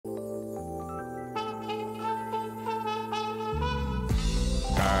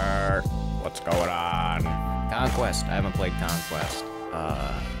going on? Conquest. I haven't played Conquest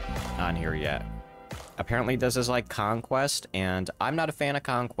on here yet. Apparently this is like Conquest, and I'm not a fan of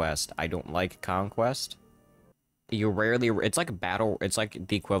Conquest. I don't like Conquest. You rarely, it's like a battle, it's like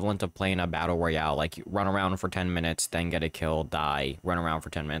the equivalent of playing a battle royale. Like, you run around for 10 minutes, then get a kill, die, run around for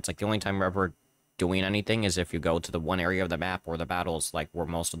 10 minutes. Like, the only time you're ever doing anything is if you go to the one area of the map where the battle's, like, where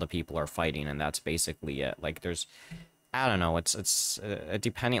most of the people are fighting, and that's basically it. Like, there's, I don't know, it's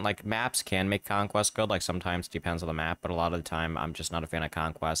depending, like, maps can make Conquest good, like, sometimes it depends on the map, but a lot of the time, I'm just not a fan of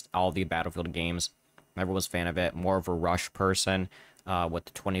Conquest. All the Battlefield games, never was a fan of it, more of a rush person. With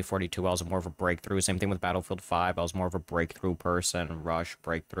the 2042, I was more of a breakthrough. Same thing with Battlefield 5. I was more of a breakthrough person. Rush,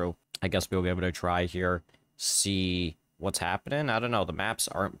 breakthrough. I guess we'll be able to try here, see what's happening. I don't know. The maps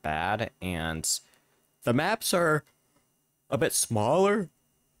aren't bad, and the maps are a bit smaller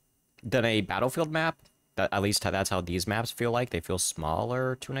than a Battlefield map. At least that's how these maps feel like. They feel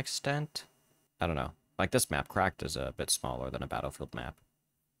smaller to an extent. I don't know. Like, this map, Cracked, is a bit smaller than a Battlefield map.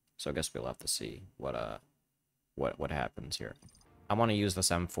 So I guess we'll have to see what happens here. I want to use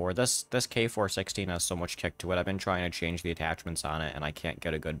this M4. This K416 has so much kick to it. I've been trying to change the attachments on it, and I can't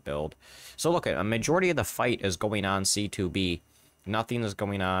get a good build. So look, a majority of the fight is going on C2B. Nothing is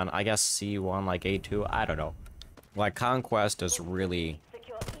going on, I guess, C1, like A2. I don't know. Like, Conquest is really,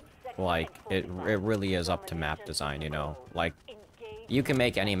 like, it really is up to map design, you know? Like, you can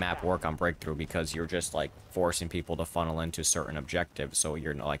make any map work on Breakthrough because you're just, like, forcing people to funnel into certain objectives. So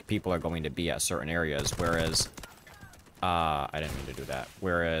you're, like, people are going to be at certain areas, whereas... I didn't mean to do that.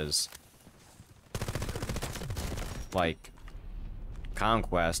 Whereas, like,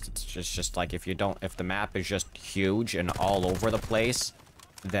 Conquest, it's just like, if the map is just huge and all over the place,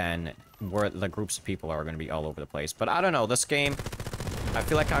 then the groups of people are going to be all over the place. But I don't know, this game, I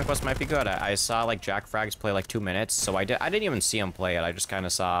feel like Conquest might be good. I saw, like, Jack Frags play, like, 2 minutes, so I didn't even see him play it. I just kind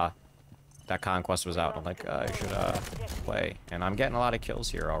of saw that Conquest was out. I'm like, I should, play. And I'm getting a lot of kills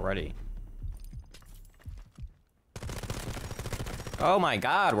here already. Oh my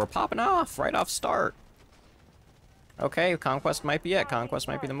god, we're popping off right off start. Okay, Conquest might be it. Conquest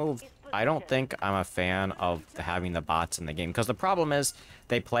might be the move. I don't think I'm a fan of having the bots in the game, because the problem is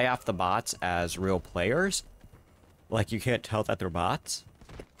they play off the bots as real players. Like, you can't tell that they're bots.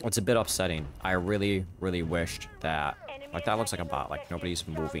 It's a bit upsetting. I really, really wished that... Like, that looks like a bot. Like, nobody's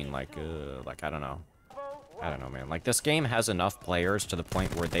moving. Like, I don't know. I don't know, man. Like, this game has enough players to the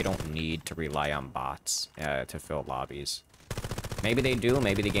point where they don't need to rely on bots to fill lobbies. Maybe they do.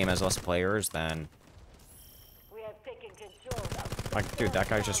 Maybe the game has less players than... Like, dude, that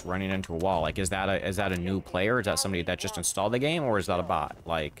guy's just running into a wall. Like, is that a new player? Is that somebody that just installed the game, or is that a bot?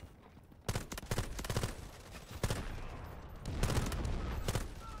 Like...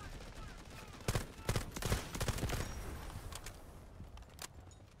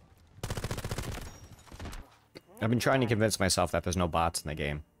 I've been trying to convince myself that there's no bots in the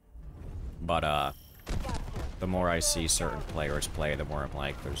game. But, the more I see certain players play, the more I'm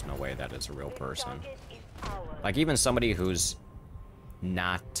like, there's no way that is a real person. Like, even somebody who's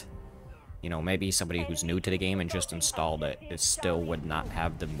not, you know, maybe somebody who's new to the game and just installed it, it still would not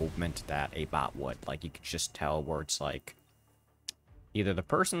have the movement that a bot would. Like, you could just tell where it's like, either the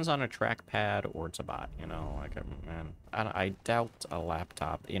person's on a trackpad or it's a bot, you know? Like, man, I doubt a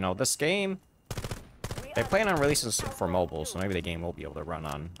laptop. You know, this game... They plan on releases for mobile, so maybe the game will be able to run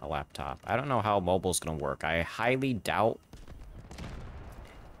on a laptop. I don't know how mobile's gonna work. I highly doubt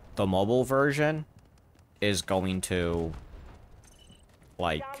the mobile version is going to,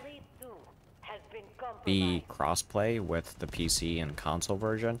 like, be crossplay with the PC and console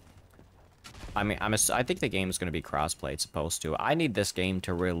version. I mean, I think the game's gonna be crossplay. It's supposed to. I need this game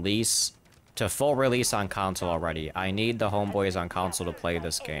to release, to full release on console already. I need the homeboys on console to play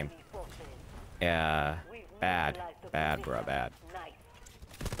this game. Yeah, bad, bro, bad.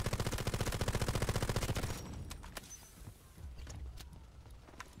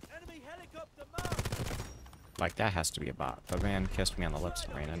 Like, that has to be a bot. The man kissed me on the lips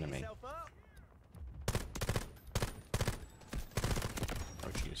and ran into me. Oh,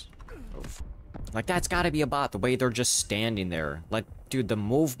 jeez. Oof. Like, that's gotta be a bot, the way they're just standing there. Like, dude, the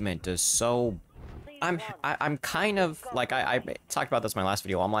movement is so... I'm kind of, like, I talked about this in my last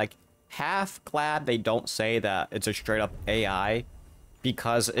video. I'm like, half glad they don't say that it's a straight up AI,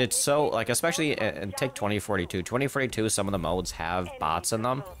 because it's so, like, especially in take 2042. 2042, some of the modes have bots in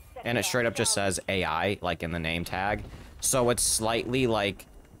them, and it straight up just says AI, like, in the name tag. So it's slightly like,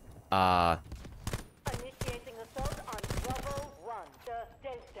 yeah,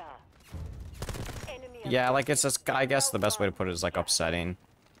 like, it's just, I guess the best way to put it is, like, upsetting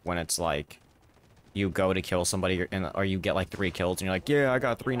when it's like, you go to kill somebody, or you get like 3 kills, and you're like, yeah, I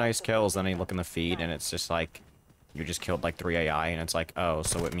got 3 nice kills. Then you look in the feed, and it's just like, you just killed like 3 AI, and it's like, oh,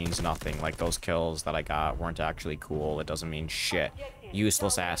 so it means nothing. Like, those kills that I got weren't actually cool. It doesn't mean shit.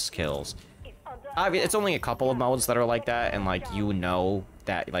 Useless ass kills. I mean, it's only a couple of modes that are like that, and like, you know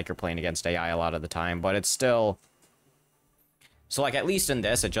that like you're playing against AI a lot of the time, but it's still. So like, at least in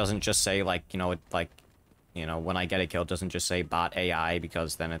this, it doesn't just say like, you know, it like, you know, when I get a kill, it doesn't just say bot AI,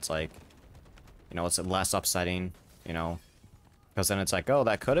 because then it's like, you know, it's less upsetting, you know, because then it's like, oh,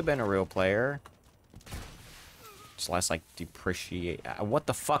 that could have been a real player. It's less like depreciate. What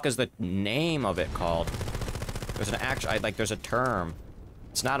the fuck is the name of it called? There's an actual, like, there's a term.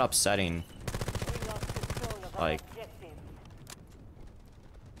 It's not upsetting. Like,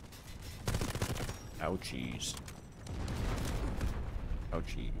 oh jeez. Oh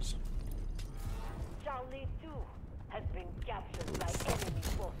jeez. Charlie 2 has been captured by enemy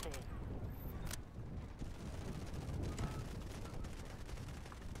forces.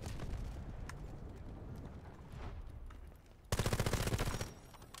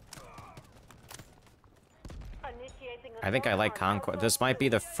 I think I like Conquest. This might be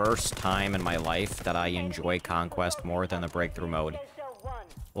the first time in my life that I enjoy Conquest more than the Breakthrough mode.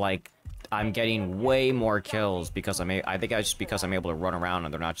 Like, I'm getting way more kills because I think it's just because I'm able to run around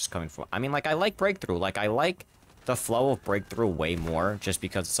and they're not just coming from. I mean, like, I like Breakthrough. Like, I like the flow of Breakthrough way more, just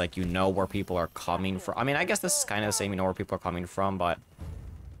because it's like, you know where people are coming from. I mean, I guess this is kind of the same, you know where people are coming from, but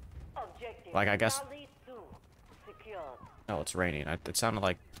like, I guess. Oh, it's raining. It sounded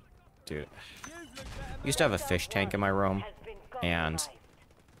like, dude. I used to have a fish tank in my room, and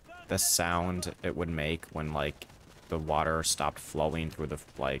the sound it would make when, like, the water stopped flowing through the,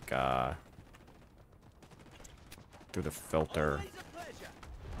 like, through the filter,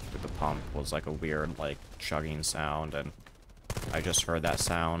 through the pump, was, like, a weird, like, chugging sound, and I just heard that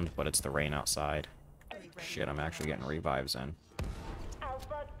sound, but it's the rain outside. Shit, I'm actually getting revives in.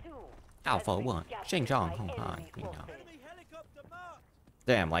 Alpha 1, Xinjiang, Hong Kong, you know.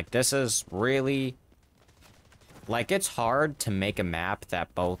 Damn, like, this is really. Like, it's hard to make a map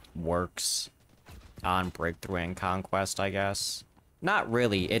that both works on Breakthrough and Conquest, I guess. Not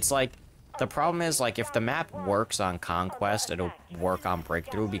really. It's like, the problem is, like, if the map works on Conquest, it'll work on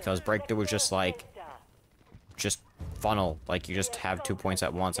Breakthrough, because Breakthrough is just, like, just funnel. Like, you just have 2 points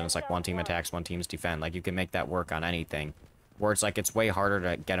at once, and it's like, one team attacks, one team's defend. Like, you can make that work on anything. Where it's like, it's way harder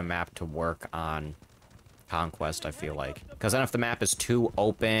to get a map to work on Conquest, I feel like. Because then if the map is too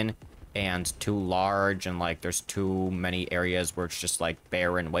open and too large, and like there's too many areas where it's just like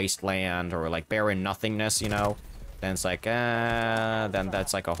barren wasteland or like barren nothingness, you know, then it's like then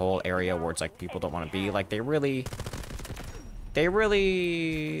that's like a whole area where it's like people don't want to be. Like, the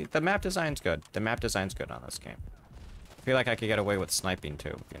map design's good. The map design's good on this game. I feel like I could get away with sniping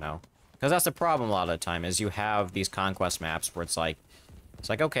too, you know, because that's the problem a lot of the time, is you have these Conquest maps where it's like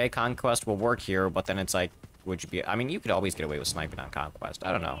okay, Conquest will work here, but then it's like, would you be, I mean, you could always get away with sniping on Conquest.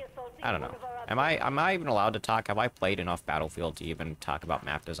 I don't know. Am I even allowed to talk? Have I played enough Battlefield to even talk about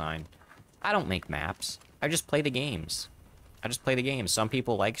map design? I don't make maps. I just play the games. Some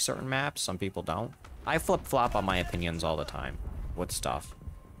people like certain maps, some people don't. I flip-flop on my opinions all the time with stuff.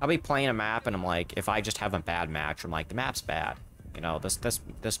 I'll be playing a map and I'm like, if I just have a bad match, I'm like, the map's bad. You know,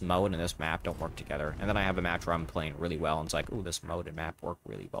 this mode and this map don't work together. And then I have a match where I'm playing really well and it's like, ooh, this mode and map work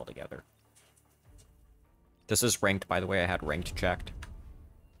really well together. This is ranked, by the way. I had ranked checked.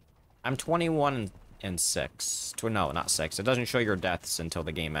 I'm 21 and 6. No, not 6. It doesn't show your deaths until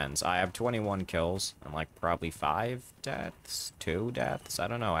the game ends. I have 21 kills and like probably 5 deaths, 2 deaths. I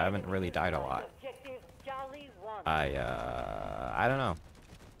don't know. I haven't really died a lot. I don't know.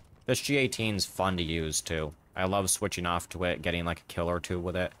 This G18's fun to use too. I love switching off to it, getting like a kill or 2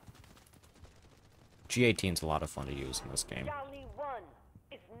 with it. G18's a lot of fun to use in this game.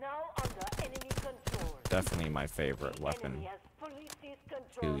 Definitely my favorite weapon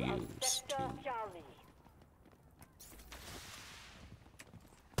to use too.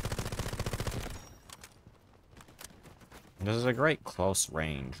 This is a great close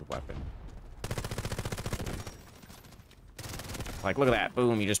range weapon. Like, look at that.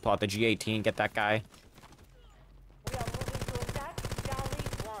 Boom, you just pull out the G18, get that guy.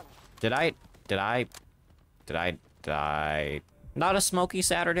 Did I not a smoky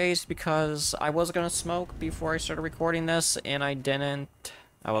Saturdays, because I was gonna smoke before I started recording this and I didn't.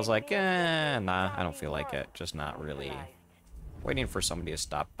 I was like, nah, I don't feel like it. Just not really. Waiting for somebody to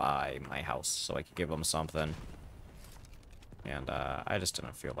stop by my house so I could give them something. And I just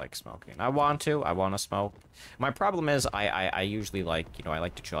didn't feel like smoking. I want to smoke. My problem is I usually like, you know, I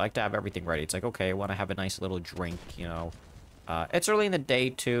like to chill. I like to have everything ready. It's like, okay, I want to have a nice little drink, you know. It's early in the day,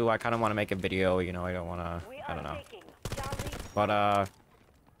 too. I kind of want to make a video, you know, I don't want to, I don't know. But,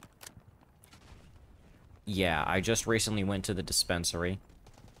 yeah, I just recently went to the dispensary.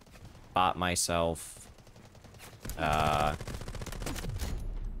 Bought myself,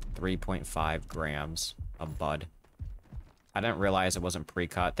 3.5 grams of bud. I didn't realize it wasn't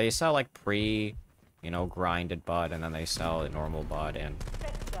pre-cut. They sell, like, you know, grinded bud, and then they sell a normal bud, and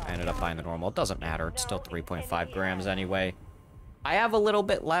I ended up buying the normal. It doesn't matter. It's still 3.5 grams anyway. I have a little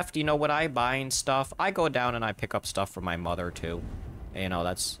bit left. You know, when I buying stuff, I go down and I pick up stuff for my mother, too. You know,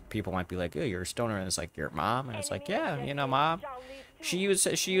 that's... People might be like, oh, you're a stoner, and it's like, your mom? And it's like, yeah, you know, mom. She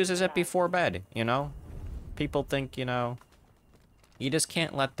uses it before bed, you know? People think, you know... You just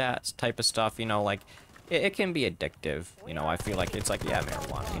can't let that type of stuff, you know, like... It can be addictive, you know, I feel like it's like, yeah,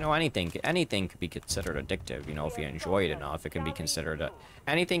 marijuana, you know, anything could be considered addictive, you know, if you enjoy it enough, it can be considered,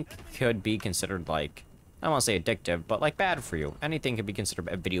 anything could be considered, like, I don't want to say addictive, but, like, bad for you. Anything could be considered,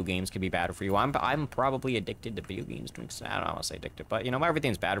 video games could be bad for you. I'm probably addicted to video games, I don't want to say addicted, but, you know,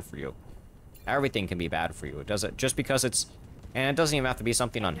 everything's bad for you. Everything can be bad for you. It doesn't, just because it's, and it doesn't even have to be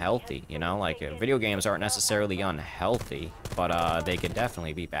something unhealthy, you know, like, video games aren't necessarily unhealthy, but, they could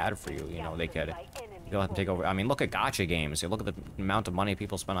definitely be bad for you, you know, they could... You'll have to take over. I mean, look at gacha games. You look at the amount of money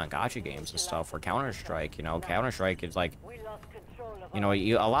people spend on gacha games and stuff. For Counter-Strike, you know, Counter-Strike is like, you know,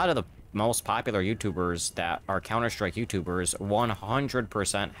 a lot of the most popular YouTubers that are Counter-Strike YouTubers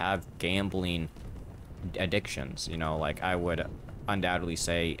 100% have gambling addictions. You know, like, I would undoubtedly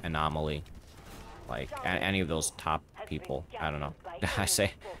say Anomaly. Like, any of those top people. I don't know. I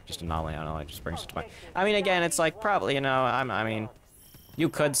say just Anomaly. I don't know. It just brings it to mind. I mean, again, it's like, probably, you know, I mean... You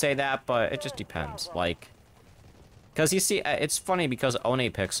could say that, but it just depends. Like, because you see, it's funny because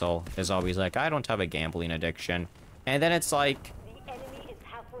Onepixel is always like, I don't have a gambling addiction. And then it's like,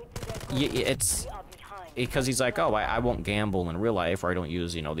 it's because he's like, oh, I won't gamble in real life, or I don't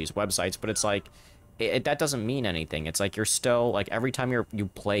use, you know, these websites. But it's like, that doesn't mean anything. It's like, you're still, like, every time you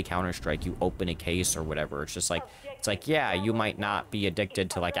play Counter-Strike, you open a case or whatever. It's just like, it's like, yeah, you might not be addicted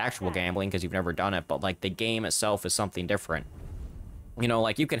to, like, actual gambling because you've never done it. But, like, the game itself is something different. You know,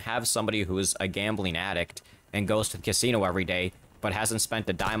 like, you can have somebody who's a gambling addict and goes to the casino every day, but hasn't spent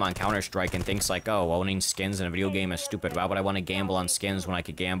a dime on Counter-Strike and thinks, like, oh, owning skins in a video game is stupid. Why would I want to gamble on skins when I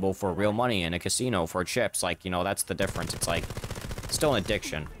could gamble for real money in a casino for chips? Like, you know, that's the difference. It's, like, still an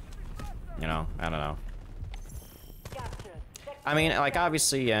addiction. You know, I don't know. I mean, like,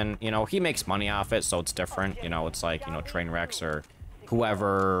 obviously, and, you know, he makes money off it, so it's different. You know, it's like, you know, Trainwrecks or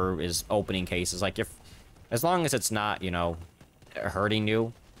whoever is opening cases. Like, as long as it's not, you know... hurting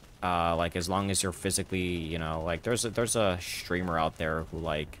you, like, as long as you're physically, you know, like, there's a streamer out there who,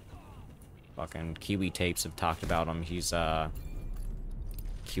 like, fucking Kiwi Tapes have talked about him. He's a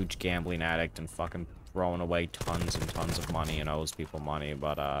huge gambling addict and fucking throwing away tons and tons of money and owes people money,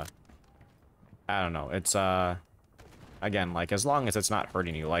 but, I don't know, it's, again, like, as long as it's not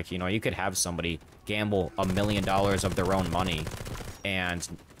hurting you, like, you know, you could have somebody gamble $1 million of their own money, and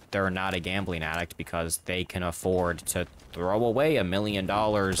they're not a gambling addict because they can afford to throw away $1 million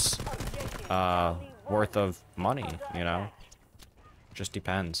worth of money, you know? Just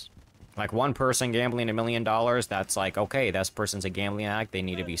depends. Like, one person gambling $1 million, that's like, okay, this person's a gambling addict, they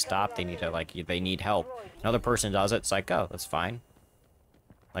need to be stopped, they need to, like, they need help. Another person does it, it's like, oh, that's fine.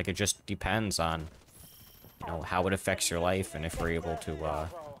 Like, it just depends on, you know, how it affects your life and if you're able to, I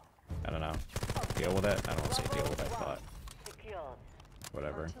don't know, deal with it? I don't want to say deal with it, but...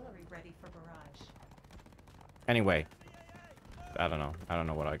 whatever. Anyway, I don't know. I don't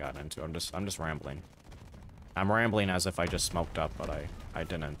know what I got into. I'm just rambling. I'm rambling as if I just smoked up, but I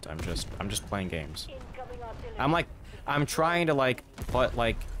didn't. I'm just playing games. I'm trying to, like,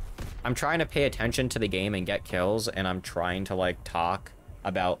 I'm trying to pay attention to the game and get kills, and I'm trying to, like, talk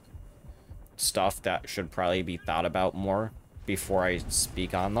about stuff that should probably be thought about more before I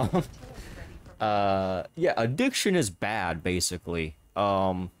speak on them. Yeah, addiction is bad, basically.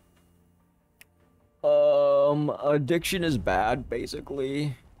 Addiction is bad,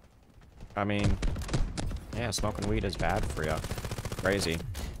 basically. I mean, yeah, smoking weed is bad for you. Crazy.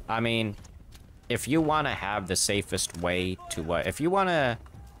 I mean, if you want to have the safest way to, if you want to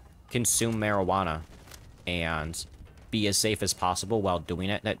consume marijuana and be as safe as possible while doing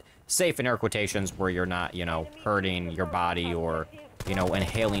it, that safe in air quotations where you're not, you know, hurting your body or, you know,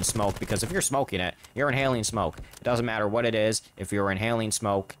 inhaling smoke, because if you're smoking it, you're inhaling smoke. It doesn't matter what it is. If you're inhaling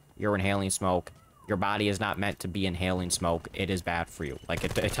smoke, you're inhaling smoke. Your body is not meant to be inhaling smoke. It is bad for you. Like,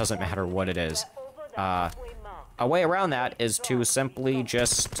 it doesn't matter what it is. A way around that is to simply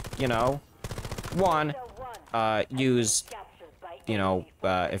just, you know, one, use you know,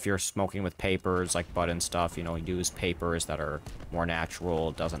 if you're smoking with papers like bud and stuff, you know, use papers that are more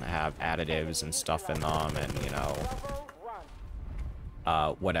natural, doesn't have additives and stuff in them, and, you know,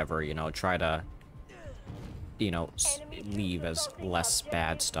 whatever, you know, try to, you know, leave as less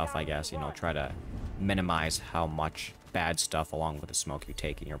bad stuff, I guess, you know, try to minimize how much bad stuff along with the smoke you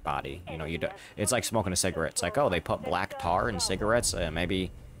take in your body. You know, it's like smoking a cigarette. It's like, oh, they put black tar in cigarettes,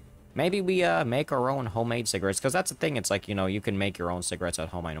 maybe we make our own homemade cigarettes, because that's the thing. It's like, you know, you can make your own cigarettes at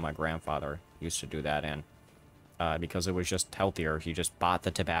home. I know my grandfather used to do that, and because it was just healthier. He just bought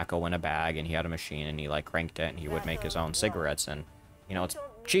the tobacco in a bag, and he had a machine, and he like cranked it, and he would make his own cigarettes. And you know, it's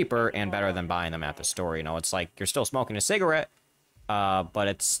cheaper and better than buying them at the store. You know, it's like you're still smoking a cigarette, but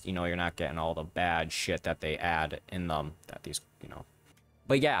it's, you know, you're not getting all the bad shit that they add in them, that these, you know.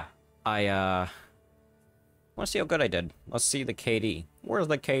 But yeah, I want to see how good I did. Let's see the KD. Where's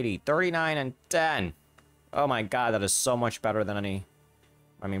the KD? 39 and 10. Oh my god, that is so much better than any...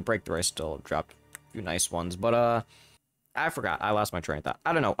 I mean, Breakthrough, I still dropped a few nice ones, but, I forgot. I lost my train of thought.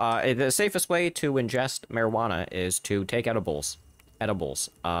 I don't know. The safest way to ingest marijuana is to take edibles.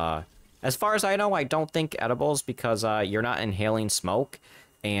 As far as I know, I don't think edibles, because, you're not inhaling smoke,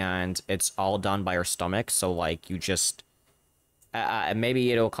 and it's all done by your stomach, so, like, you just...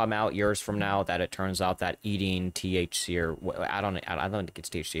 maybe it'll come out years from now that it turns out that eating THC, or I don't think it's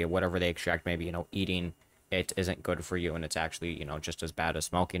THC, or whatever they extract, maybe, you know, eating it isn't good for you, and it's actually, you know, just as bad as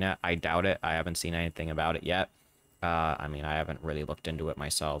smoking it. I doubt it. I haven't seen anything about it yet. I mean, I haven't really looked into it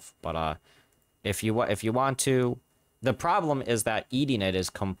myself, but if you want to, the problem is that eating it is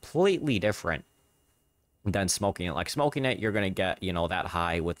completely different than smoking it. Like smoking it, you're gonna get, you know, that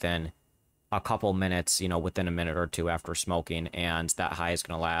high within a couple minutes, you know, within a minute or two after smoking, and that high is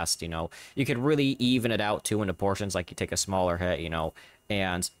going to last, you know. You could really even it out too into portions, like you take a smaller hit, you know,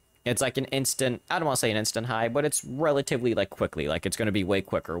 and it's like an instant, I don't want to say an instant high, but it's relatively like quickly, like it's going to be way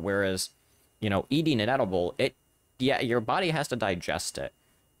quicker. Whereas, you know, eating an edible, yeah, your body has to digest it,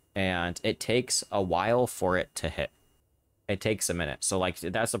 and it takes a while for it to hit. It takes a minute. So like,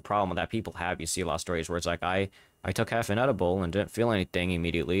 that's the problem that people have. You see a lot of stories where it's like, I took half an edible and didn't feel anything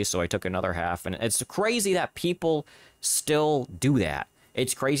immediately, so I took another half. And it's crazy that people still do that.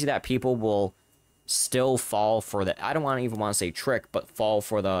 It's crazy that people will still fall for the, I don't even want to say trick, but fall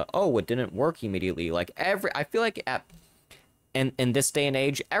for the, oh, it didn't work immediately. Like I feel like in this day and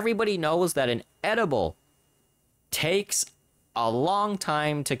age, everybody knows that an edible takes a long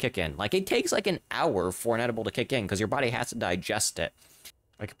time to kick in. Like it takes like an hour for an edible to kick in, because your body has to digest it.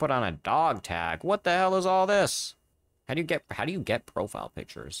 I could put on a dog tag. What the hell is all this? How do you get profile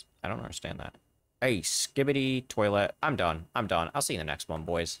pictures? I don't understand that. Hey, skibbity toilet. I'm done. I'll see you in the next one,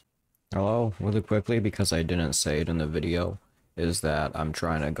 boys. Hello, really quickly, because I didn't say it in the video, is that I'm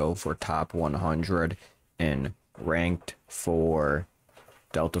trying to go for top 100 in ranked for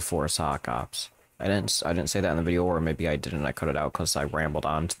Delta Force Hawk Ops. I didn't say that in the video, or maybe I didn't. I cut it out because I rambled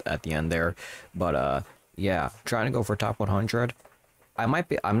on at the end there. But yeah, trying to go for top 100.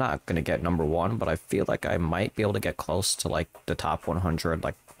 I'm not gonna get number 1, but I feel like I might be able to get close to like the top 100,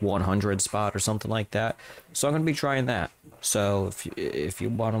 like 100 spot or something like that. So I'm gonna be trying that. So if you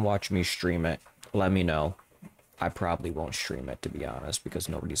want to watch me stream it, let me know. I probably won't stream it, to be honest, because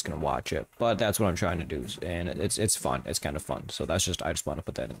nobody's gonna watch it. But that's what I'm trying to do, and it's fun. It's kind of fun. So I just want to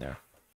put that in there.